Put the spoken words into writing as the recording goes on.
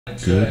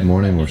Good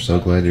morning, we're so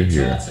glad you're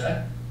here.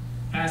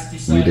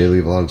 We daily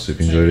vlog, so if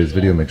you enjoyed this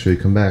video, make sure you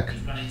come back.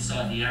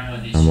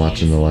 I'm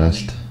watching the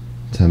last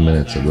 10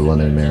 minutes of the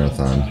London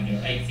Marathon.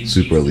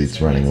 Super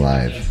Elite's running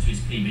live.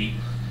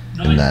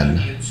 And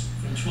then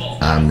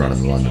I'm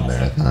running the London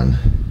Marathon.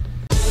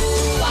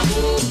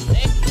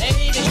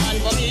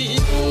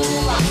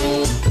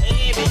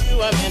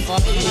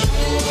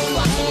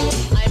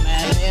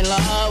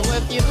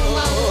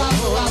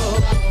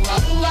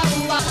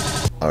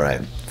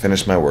 Alright,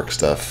 finished my work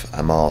stuff.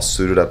 I'm all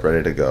suited up,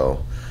 ready to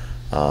go.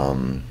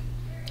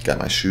 Got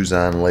my shoes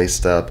on,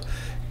 laced up.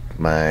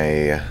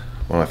 One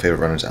of my favorite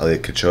runners,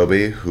 Elliot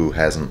Kipchoge, who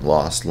hasn't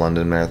lost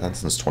London Marathon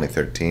since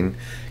 2013,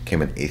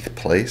 came in 8th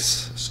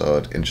place.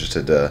 So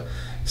interested to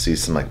see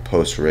some like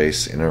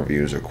post-race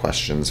interviews or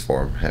questions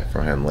for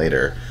him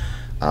later.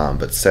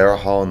 But Sarah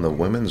Hall in the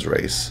women's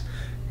race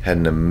had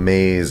an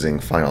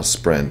amazing final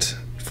sprint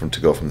to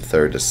go from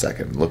 3rd to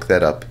 2nd. Look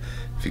that up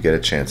if you get a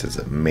chance. It's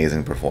an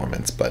amazing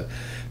performance. But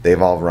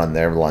they've all run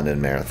their London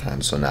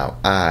Marathon. So now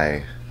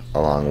I,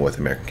 along with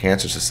American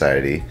Cancer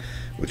Society,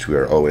 which we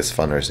are always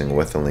fundraising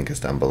with, the link is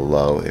down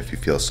below if you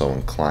feel so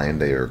inclined.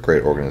 They are a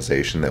great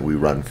organization that we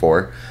run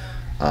for.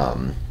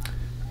 I'm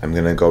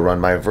going to go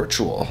run my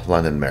virtual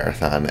London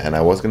Marathon, and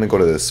I was going to go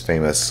to this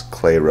famous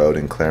clay road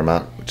in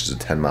Claremont, which is a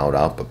 10-mile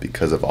route, but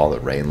because of all the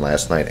rain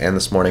last night and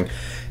this morning,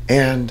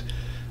 and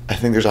I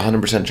think there's a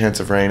 100% chance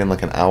of rain in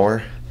like an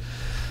hour,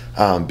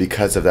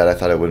 because of that I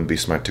thought it wouldn't be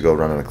smart to go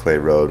run on a clay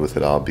road with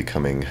it all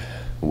becoming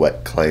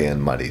wet clay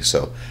and muddy.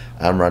 So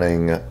I'm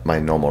running my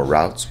normal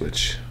routes,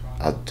 which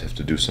I'll have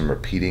to do some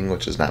repeating,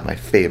 which is not my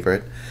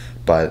favorite,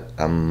 but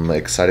I'm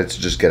excited to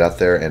just get out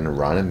there and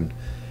run and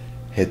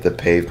hit the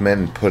pavement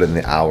and put in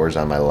the hours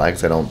on my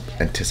legs. I don't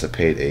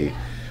anticipate a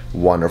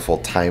wonderful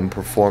time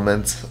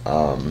performance,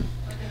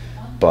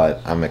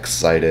 but I'm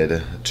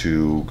excited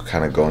to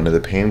kind of go into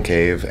the pain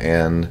cave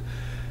and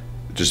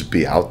just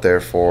be out there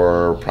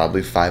for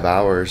probably 5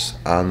 hours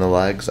on the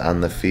legs,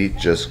 on the feet,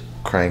 just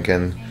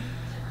cranking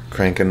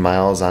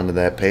miles onto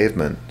that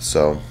pavement.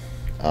 So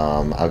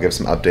I'll give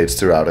some updates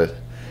throughout it,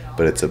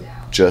 but it's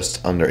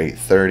just under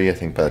 8:30. I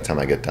think by the time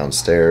I get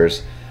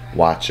downstairs,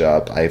 watch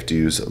up, I have to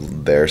use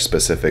their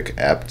specific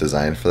app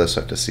designed for this, so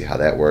I have to see how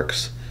that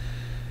works,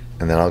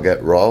 and then I'll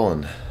get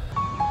rolling.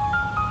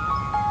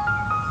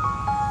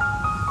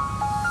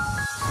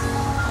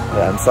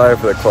 Yeah, I'm sorry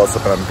for the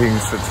close-up, but I'm being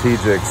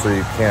strategic so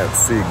you can't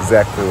see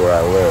exactly where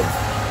I live.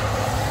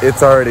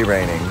 It's already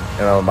raining,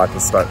 and I'm about to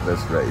start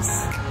this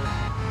race.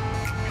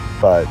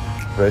 But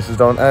races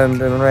don't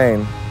end in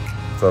rain.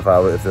 So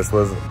if this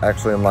was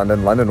actually in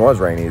London was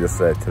rainy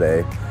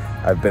today.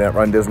 I've been at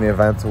Run Disney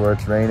events where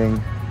it's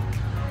raining.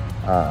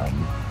 I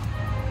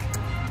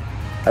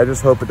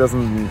just hope it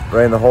doesn't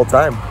rain the whole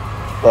time,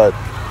 but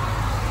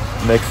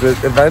makes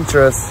it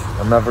adventurous.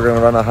 I'm never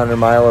gonna run a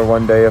 100-miler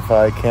one day if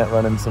I can't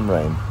run in some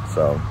rain.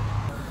 So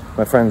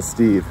my friend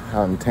Steve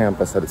out in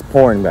Tampa said it's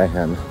pouring by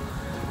him,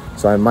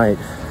 so I might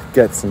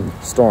get some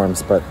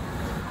storms. But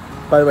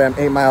by the way, I'm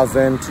 8 miles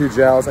in, 2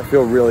 gels. I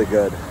feel really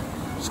good.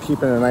 Just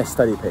keeping a nice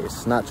steady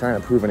pace, not trying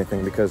to prove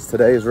anything, because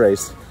today's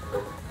race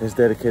is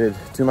dedicated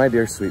to my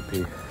dear Sweet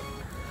Pea,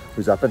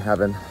 who's up in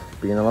heaven,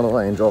 being a little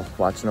angel,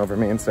 watching over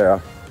me and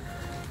Sarah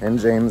and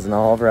James and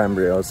all of our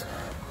embryos.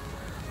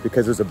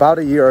 Because it was about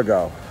a year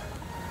ago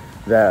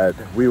that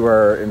we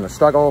were in the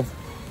struggle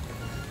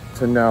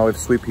to know if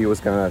Sweet Pea was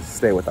gonna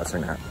stay with us or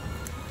not.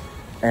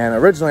 And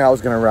originally I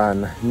was gonna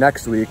run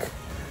next week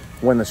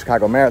when the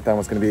Chicago Marathon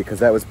was gonna be, because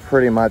that was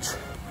pretty much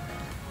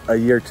a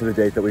year to the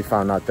date that we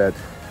found out that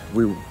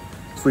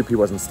Sweet Pea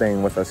wasn't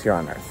staying with us here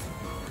on Earth.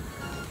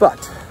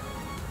 But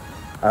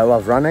I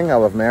love running, I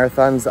love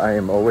marathons. I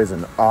am always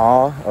in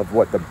awe of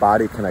what the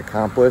body can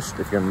accomplish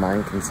if your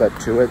mind can set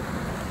to it.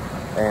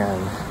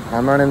 And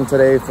I'm running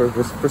today for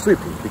Sweet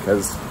Pea,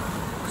 because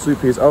Sweet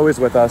Pea is always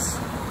with us,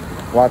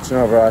 watching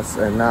over us.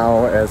 And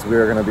now, as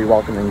we're gonna be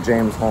welcoming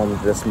James home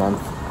this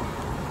month,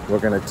 we're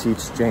gonna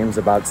teach James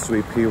about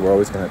Sweet Pea. We're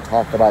always gonna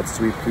talk about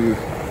Sweet Pea.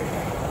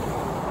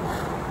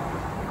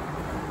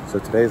 So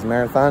today's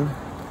marathon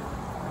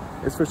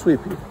is for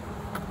Sweet Pea.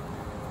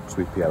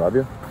 Sweet Pea, I love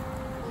you.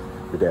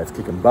 Your dad's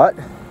kicking butt.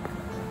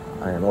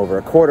 I am over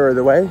a quarter of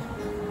the way.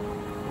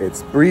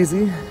 It's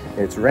breezy,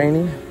 it's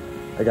rainy.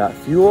 I got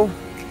fuel.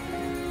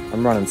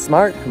 I'm running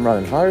smart, I'm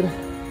running hard.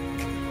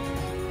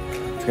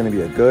 It's gonna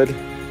be a good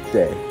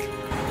day.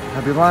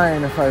 I'd be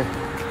lying if I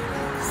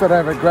said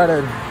I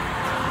regretted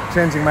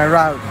changing my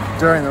route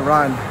during the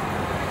run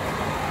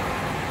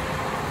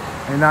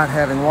and not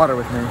having water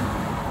with me.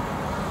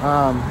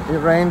 It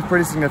rained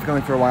pretty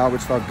significantly for a while,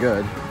 which felt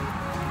good.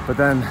 But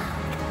then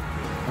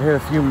I hit a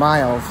few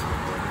miles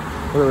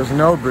where there was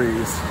no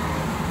breeze.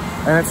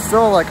 And it's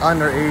still like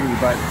under 80,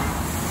 but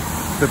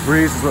the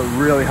breeze is what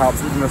really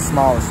helps, even the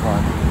smallest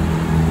one.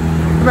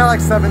 I'm at like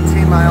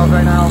 17 miles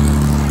right now,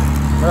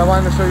 but I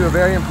wanted to show you a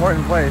very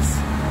important place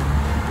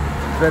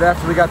that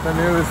after we got the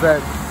news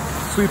that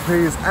Sweet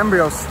Pea's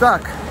embryo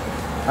stuck,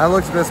 I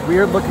looked at this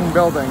weird looking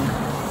building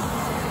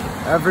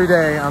every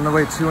day on the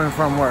way to and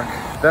from work.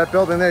 That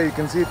building there, you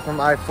can see from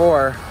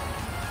I-4,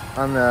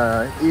 on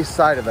the east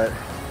side of it.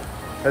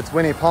 That's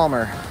Winnie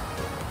Palmer.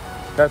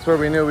 That's where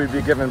we knew we'd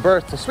be giving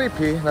birth to Sweet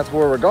Pea. That's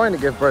where we're going to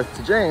give birth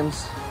to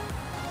James.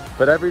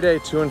 But every day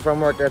to and from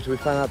work after we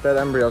found out that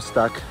embryo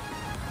stuck,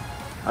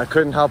 I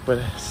couldn't help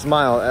but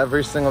smile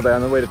every single day.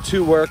 On the way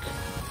to work,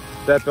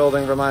 that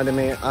building reminded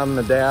me I'm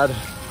the dad.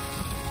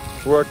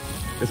 Work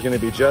is gonna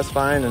be just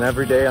fine, and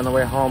every day on the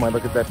way home I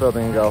look at that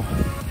building and go,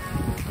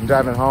 I'm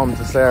driving home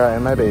to Sarah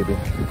and my baby.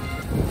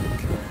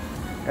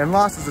 And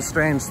loss is a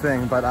strange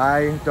thing, but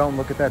I don't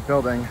look at that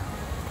building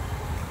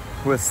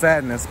with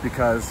sadness,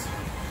 because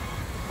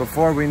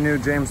before we knew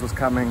James was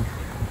coming,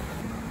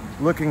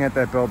 looking at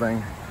that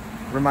building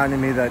reminded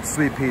me that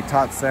Sweet Pea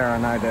taught Sarah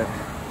and I that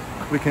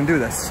we can do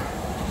this.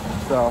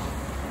 So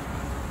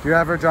if you're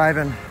ever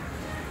driving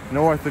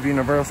north of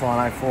Universal on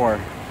I-4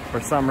 for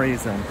some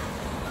reason,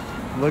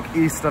 look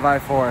east of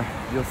I-4,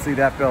 you'll see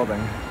that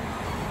building.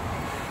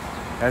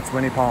 That's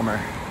Winnie Palmer.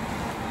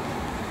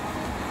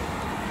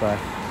 But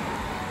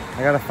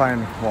I gotta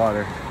find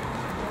water.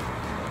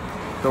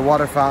 The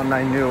water fountain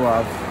I knew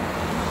of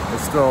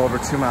is still over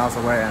 2 miles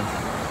away, and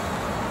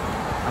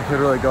I could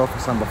really go for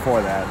some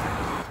before that.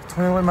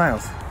 21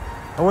 miles.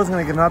 I wasn't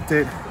gonna give an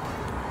update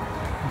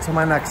until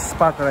my next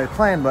spot that I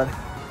planned, but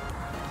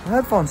my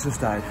headphones just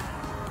died.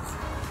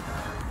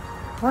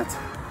 What?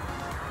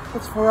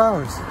 That's 4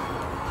 hours.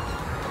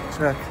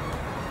 Check.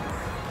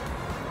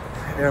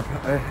 Air,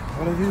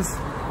 what are these?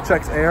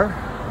 Checks air.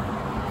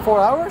 4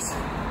 hours?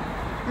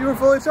 You were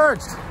fully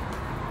charged.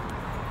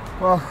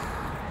 Well,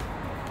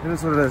 it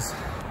is what it is.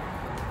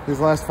 These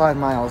last 5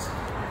 miles,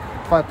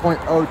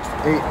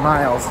 5.08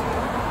 miles,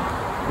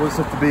 we'll just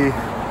have to be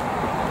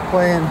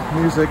playing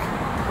music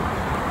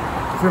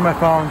through my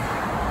phone.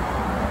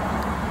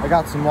 I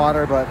got some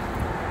water, but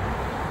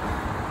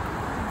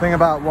the thing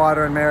about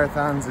water and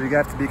marathons is you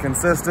have to be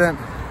consistent,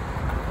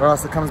 or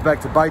else it comes back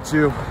to bite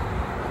you.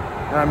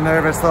 And I'm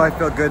nervous, though I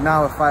feel good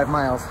now with 5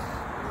 miles,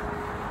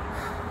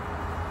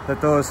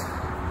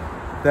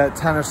 that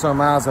 10 or so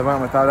miles I went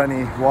without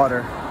any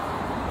water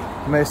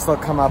may still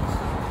come up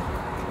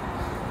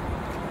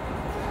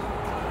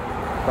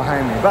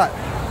behind me. But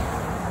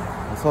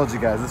I told you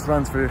guys, this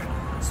runs for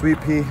Sweet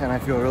Pea, and I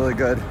feel really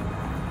good.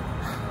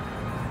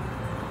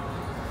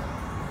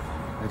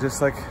 I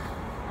just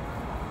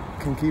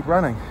can keep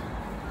running.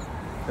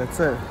 That's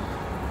it.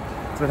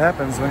 That's what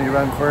happens when you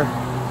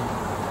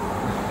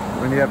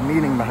have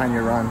meaning behind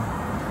your run.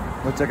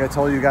 Which, like I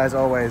told you guys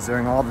always,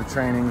 during all the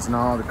trainings and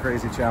all the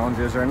crazy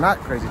challenges, or not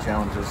crazy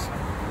challenges,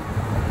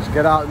 just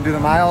get out and do the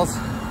miles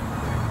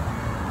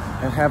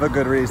and have a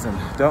good reason.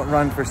 Don't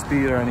run for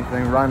speed or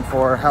anything. Run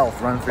for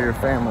health, run for your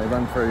family,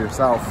 run for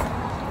yourself.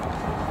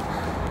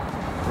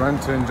 Run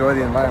to enjoy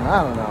the environment.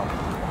 I don't know.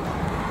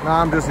 No,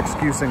 I'm just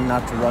excusing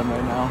not to run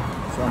right now,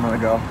 so I'm gonna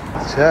go.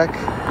 Check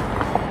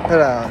it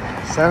out.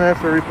 Center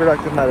for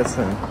Reproductive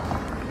Medicine.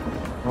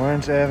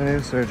 Orange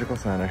Avenue Surgical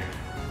Center.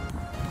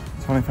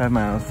 25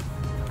 miles.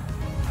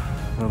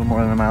 A little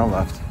more than a mile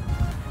left.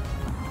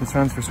 This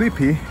runs for Sweet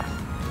Pea,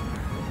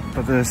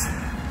 but there's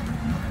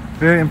a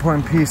very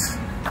important piece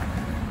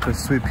to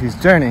Sweet Pea's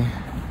journey,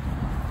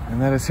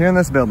 and that is here in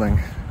this building.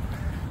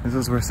 This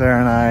is where Sarah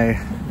and I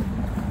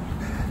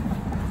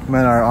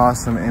met our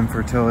awesome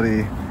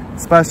infertility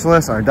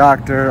specialist, our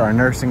doctor, our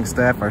nursing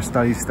staff, our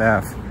study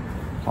staff.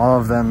 All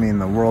of them mean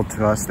the world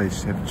to us. They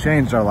have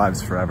changed our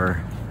lives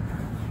forever.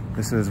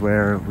 This is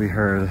where we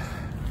heard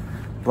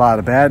a lot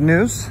of bad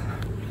news,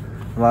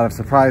 a lot of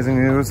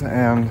surprising news,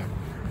 and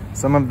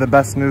some of the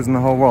best news in the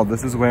whole world.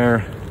 This is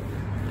where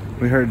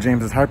we heard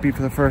James's heartbeat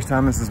for the first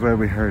time. This is where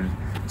we heard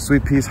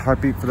Sweet Pea's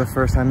heartbeat for the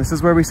first time. This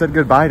is where we said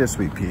goodbye to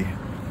Sweet Pea.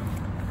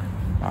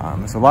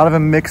 There's a lot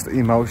of mixed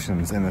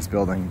emotions in this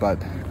building, but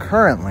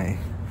currently,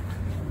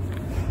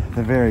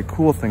 the very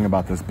cool thing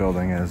about this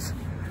building is,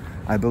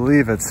 I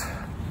believe it's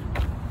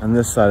on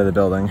this side of the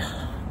building,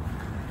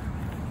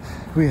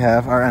 we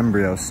have our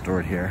embryos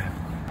stored here.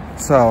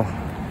 So,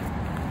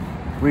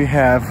 we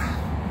have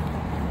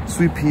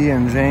Sweet Pea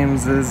and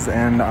James's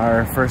and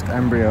our first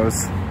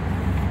embryos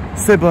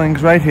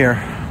siblings right here.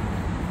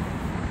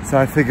 So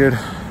I figured,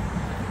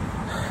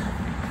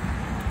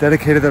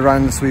 dedicated the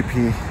run to Sweet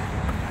Pea,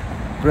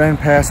 ran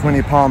past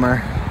Winnie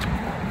Palmer,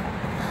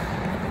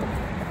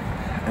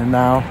 and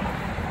now,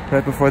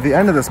 right before the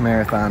end of this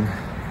marathon,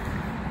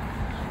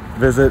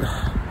 visit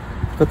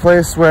the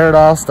place where it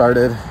all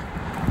started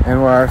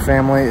and where our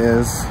family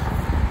is,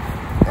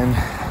 and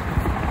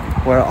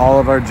where all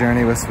of our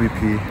journey with Sweet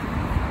Pea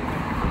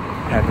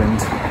happened,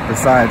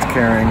 besides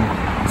carrying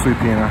Sweet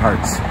Pea in our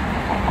hearts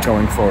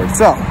going forward.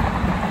 So,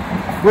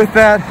 with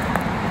that,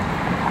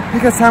 I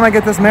think it's time I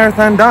get this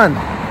marathon done.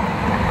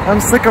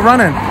 I'm sick of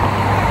running.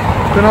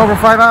 It's been over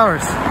 5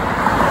 hours.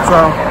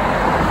 So,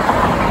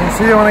 I'll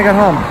see you when I get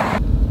home.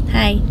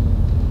 Hi.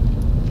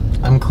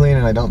 I'm clean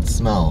and I don't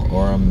smell,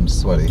 or I'm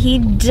sweaty. He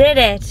did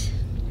it.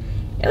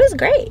 It was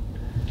great.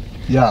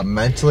 Yeah,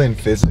 mentally and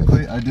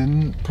physically, I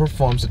didn't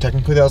perform. So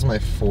technically that was my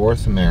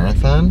 4th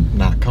marathon,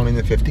 not counting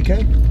the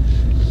 50K.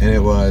 And it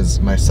was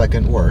my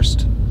 2nd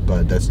worst.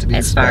 but that's to be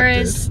As expected. far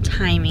as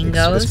timing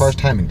goes. As far as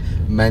timing,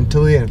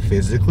 mentally and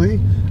physically,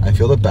 I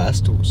feel the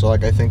best. So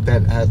like I think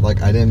that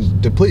I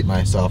didn't deplete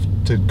myself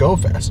to go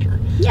faster.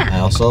 Yeah. I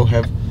also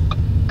have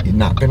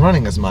not been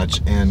running as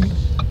much and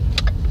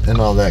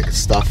all that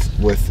stuff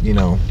with, you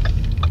know,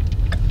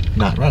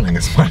 not running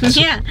as much.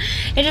 Yeah,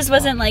 it just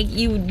wasn't like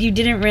you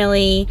didn't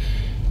really.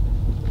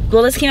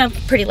 Well, this came up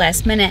pretty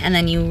last minute, and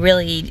then you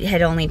really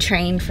had only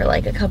trained for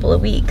like a couple of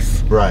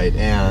weeks. Right,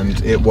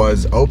 and it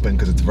was open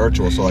because it's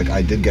virtual, so like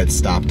I did get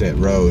stopped at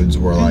roads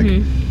where like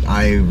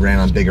I ran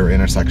on bigger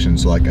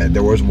intersections. So like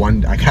there was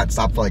one, I got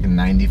stopped for like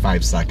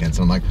 95 seconds.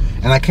 And I'm like,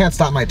 and I can't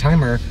stop my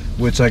timer,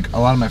 which like a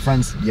lot of my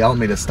friends yell at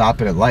me to stop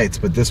it at lights,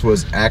 but this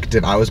was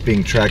active. I was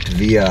being tracked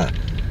via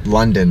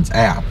London's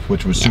app,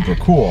 which was super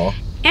cool.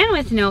 And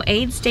with no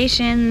aid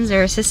stations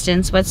or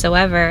assistance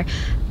whatsoever,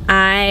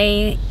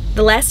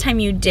 the last time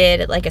you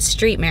did like a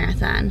street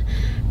marathon,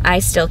 I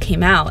still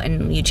came out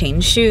and you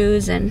changed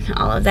shoes and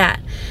all of that.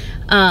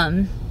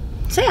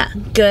 So yeah,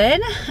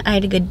 good. I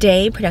had a good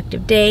day,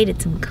 productive day, did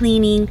some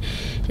cleaning,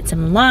 did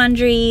some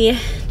laundry,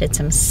 did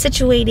some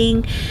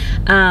situating.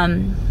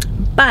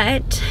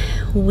 But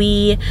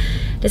we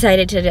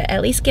decided to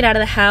at least get out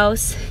of the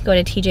house, go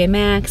to TJ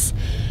Maxx,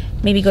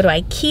 maybe go to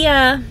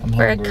IKEA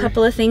for a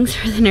couple of things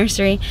for the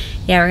nursery.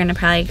 Yeah, we're gonna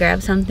probably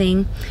grab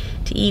something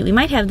to eat. We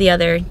might have the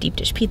other deep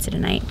dish pizza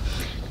tonight.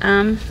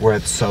 We're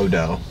at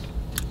Sodo.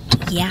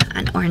 Yeah,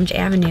 on Orange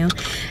Avenue.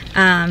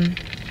 And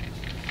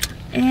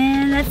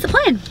that's the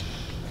plan.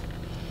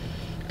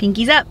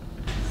 Pinkies up.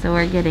 So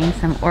we're getting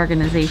some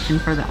organization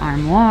for the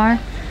armoire.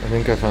 I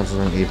think I found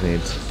something Eve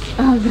needs.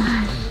 Oh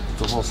gosh.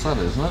 It's a whole set,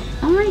 isn't it?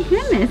 Oh my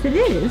goodness, it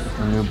is.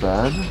 A new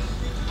bed.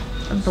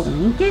 A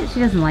blanket? She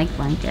doesn't like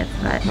blankets,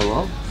 but.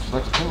 Hello? She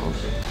likes pillows.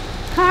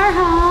 Car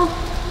haul.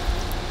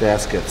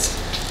 Baskets.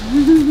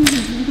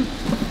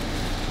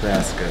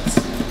 Baskets.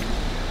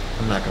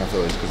 I'm not gonna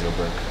throw these because they'll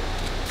break.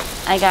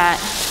 I got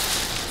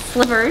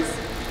slippers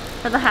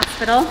for the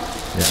hospital.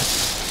 Yeah.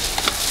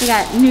 We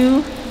got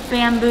new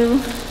bamboo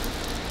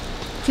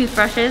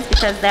toothbrushes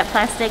because that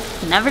plastic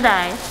never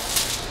dies.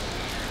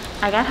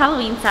 I got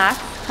Halloween socks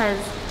because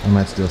I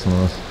might steal some of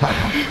those.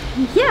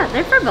 yeah,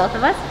 they're for both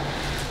of us.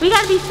 We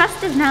gotta be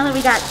festive now that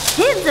we got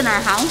kids in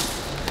our house.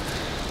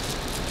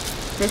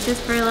 This is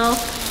for little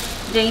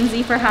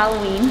Jamesy for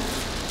Halloween.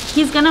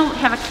 He's gonna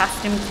have a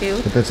costume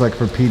too. If it's like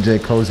for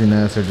PJ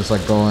coziness or just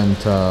like going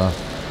to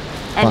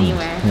fun.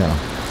 Anywhere. Yeah.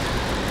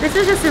 This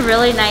is just a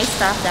really nice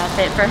soft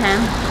outfit for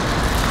him.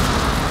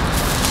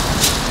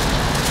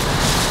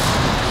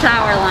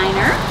 Shower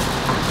liner.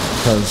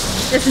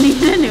 Because Just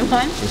needed a new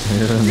one.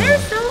 They're They're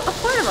so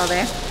affordable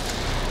there.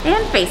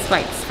 And face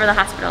wipes for the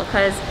hospital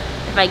because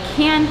if I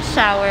can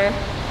shower,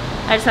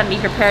 I just want to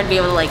be prepared to be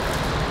able to like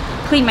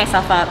clean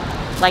myself up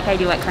like I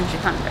do at Country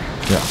Thunder.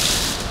 Yeah.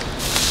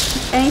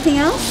 Anything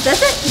else?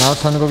 That's it? Now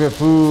it's time to go get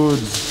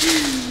foods.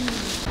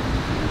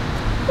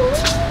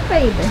 Ooh,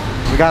 baby.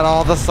 We got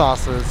all the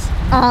sauces.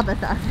 All the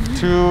sauces.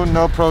 2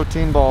 no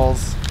protein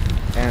bowls.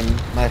 And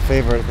my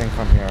favorite thing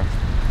from here.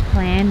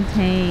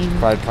 Plantain.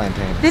 Fried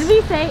plantains. Did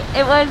we say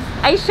it was?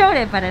 I showed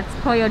it, but it's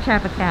Pollo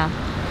Tropical.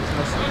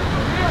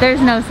 There's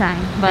no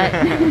sign, but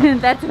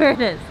that's where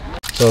it is.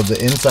 So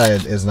the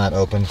inside is not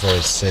open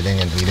for sitting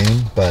and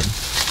eating, but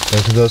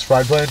look at those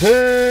fried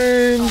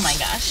plantains. Oh my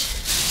gosh.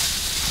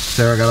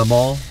 Sarah got a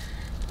bowl?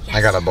 Yes.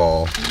 I got a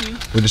bowl.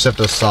 We just have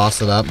to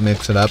sauce it up,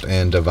 mix it up,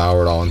 and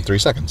devour it all in 3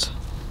 seconds.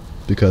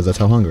 Because that's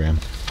how hungry I am.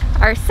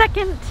 Our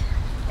second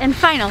and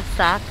final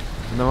stop.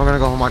 And then we're gonna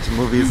go home, watch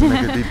movies, and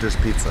make a deep dish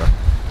pizza.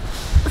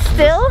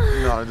 Still?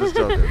 No, I'm just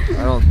joking.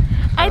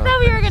 I thought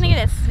we were gonna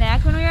get a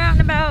snack when we were out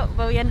and about,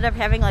 but we ended up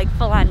having like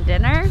full-on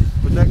dinner.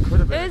 But that could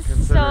have been It was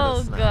considered so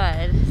a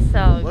snack. good,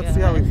 so good. Let's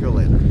see how we feel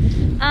later.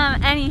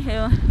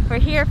 Anywho, we're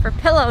here for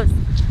pillows,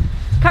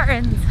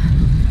 curtains,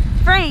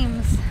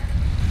 frames.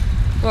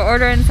 We're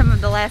ordering some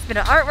of the last bit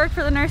of artwork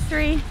for the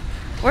nursery.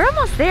 We're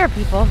almost there,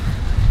 people.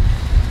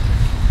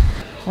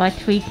 What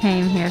we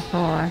came here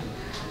for,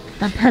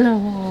 the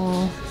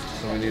pillow.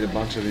 So we need a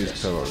bunch of these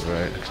pillows,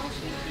 right?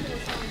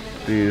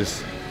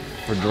 These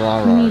for We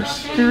need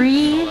drawers.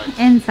 3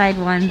 inside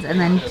ones and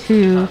then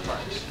 2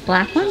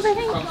 black ones, I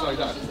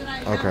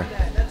think. Okay.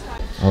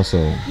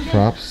 Also,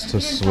 props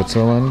to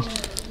Switzerland.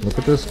 Look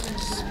at this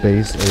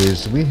space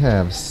age. We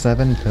have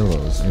 7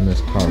 pillows in this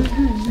cart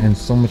and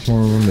so much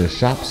more room to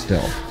shop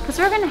still. Because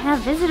we're gonna have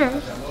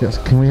visitors. Yes,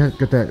 can we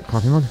get that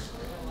coffee mug?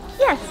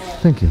 Yes.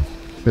 Thank you.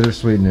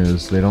 Bittersweet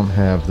news, they don't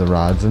have the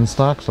rods in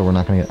stock, so we're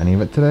not gonna get any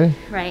of it today.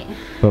 Right.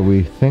 But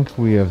we think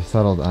we have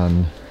settled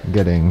on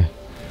getting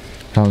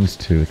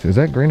houndstooth. Is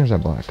that green or is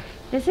that black?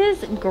 This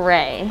is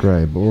gray.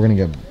 Gray, but we're gonna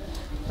get.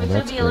 Which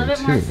will be a little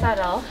bit more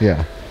subtle.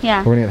 Yeah.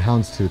 Yeah. We're gonna get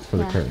houndstooth for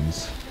the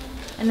curtains.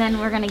 And then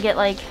we're gonna get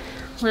like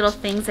little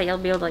things that you'll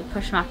be able to like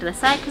push them off to the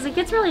side because it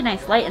gets really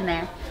nice light in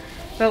there.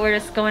 But we're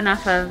just going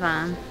off of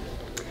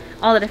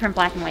all the different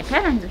black and white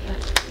patterns.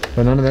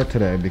 But none of that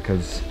today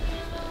because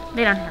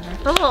They don't have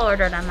that, but we'll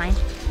order it online.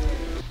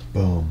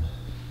 boom.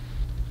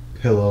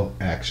 Pillow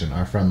action.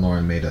 Our friend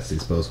Lauren made us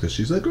these pillows because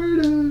she's the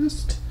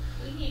greatest.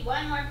 need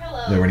one more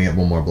pillow. Then we're gonna get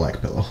one more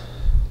black pillow.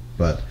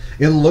 But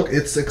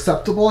it's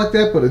acceptable like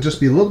that, but it'd just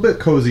be a little bit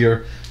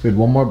cozier if we had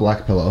one more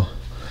black pillow.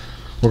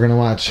 We're gonna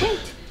watch. Wait,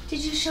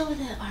 did you show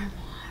the armoire?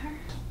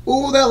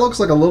 Ooh, that looks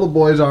like a little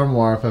boy's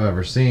armoire if I've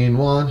ever seen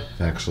one.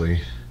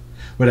 Actually,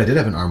 but I did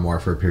have an armoire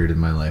for a period in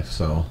my life,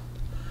 so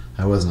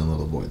I wasn't a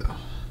little boy though.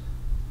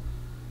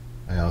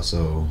 I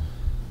also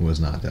was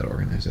not that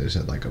organized. I just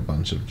had like a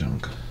bunch of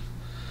junk.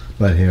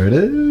 But here it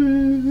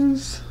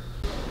is.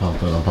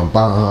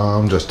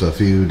 Just a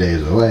few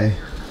days away.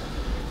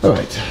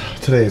 Alright,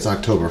 today is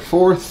October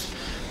 4th,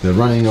 the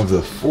running of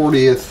the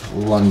 40th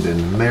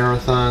London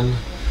Marathon.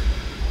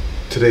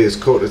 Today's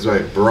quote is by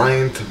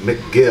Bryant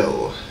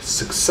McGill.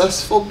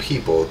 Successful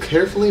people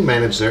carefully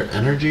manage their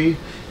energy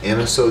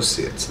and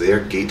associates. They are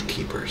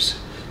gatekeepers.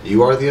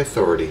 You are the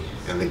authority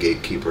and the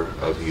gatekeeper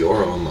of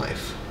your own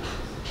life.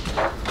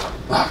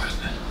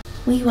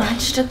 We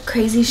watched a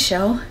crazy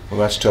show. We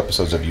watched 2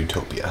 episodes of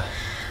Utopia.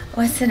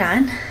 What's it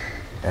on?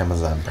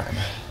 Amazon Prime.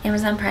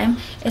 Amazon Prime.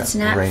 It's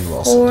not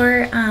Rainn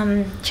for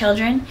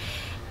children,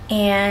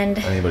 and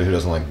anybody who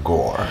doesn't like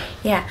gore.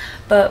 yeah.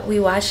 But we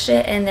watched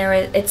it, and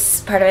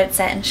it's part of it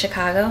set in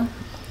Chicago.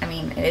 I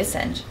mean, it is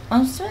set in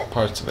most of it.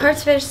 Parts of it.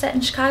 Parts of it are set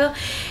in Chicago,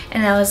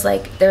 and I was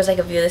like, there was like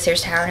a view of the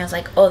Sears Tower, and I was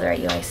like, oh, they're at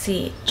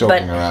UIC.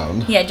 Joking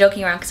around. Yeah,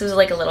 joking around because it was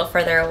like a little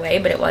further away,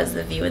 but it was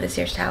the view of the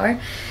Sears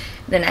Tower.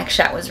 The next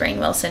shot was Rainn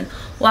Wilson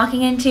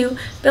walking into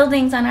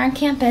buildings on our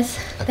campus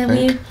that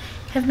we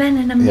have been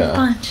in a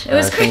bunch. It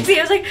was crazy.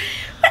 I was like,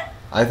 what?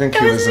 I think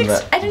he was in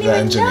the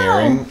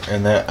engineering,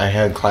 and that I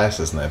had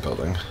classes in that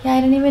building. Yeah,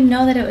 I didn't even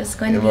know that it was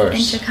going to be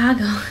in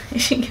Chicago.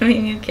 She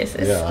giving you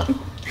kisses. Yeah,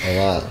 a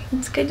lot.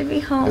 It's good to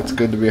be home. It's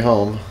good to be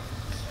home.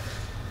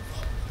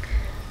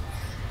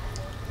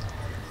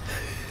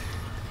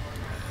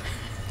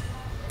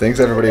 Thanks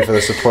everybody for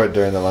the support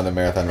during the London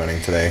Marathon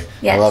running today.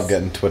 Yes. I love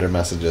getting Twitter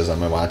messages on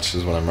my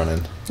watches when I'm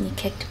running. You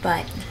kicked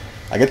butt.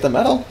 I get the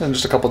medal in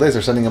just a couple days.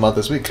 They're sending them out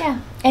this week. Yeah,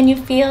 and you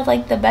feel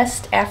like the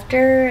best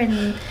after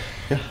and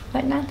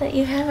whatnot that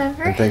you have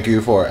ever. And thank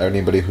you for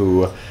anybody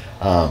who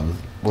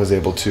was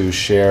able to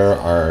share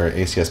our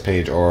ACS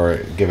page or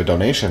give a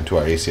donation to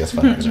our ACS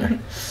fundraiser.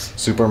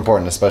 Super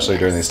important, especially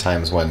during these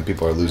times when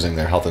people are losing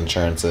their health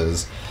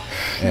insurances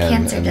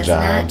and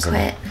jobs.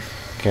 And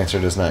cancer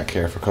does not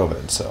care for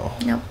COVID, so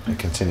it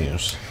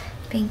continues.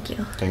 Thank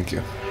you. Thank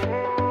you.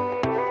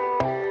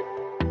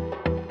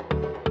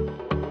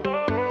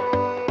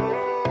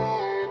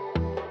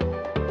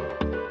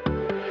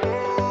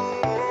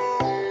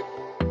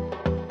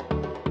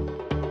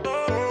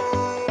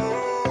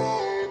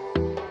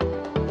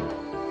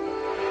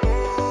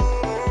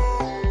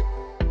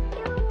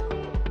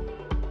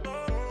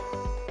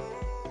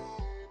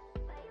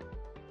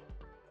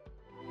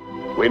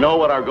 We know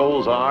what our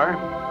goals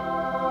are.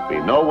 We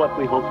know what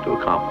we hope to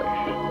accomplish.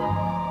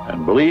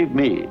 And believe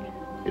me,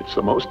 it's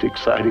the most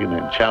exciting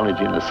and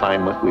challenging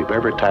assignment we've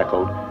ever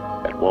tackled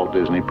at Walt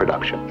Disney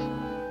Productions.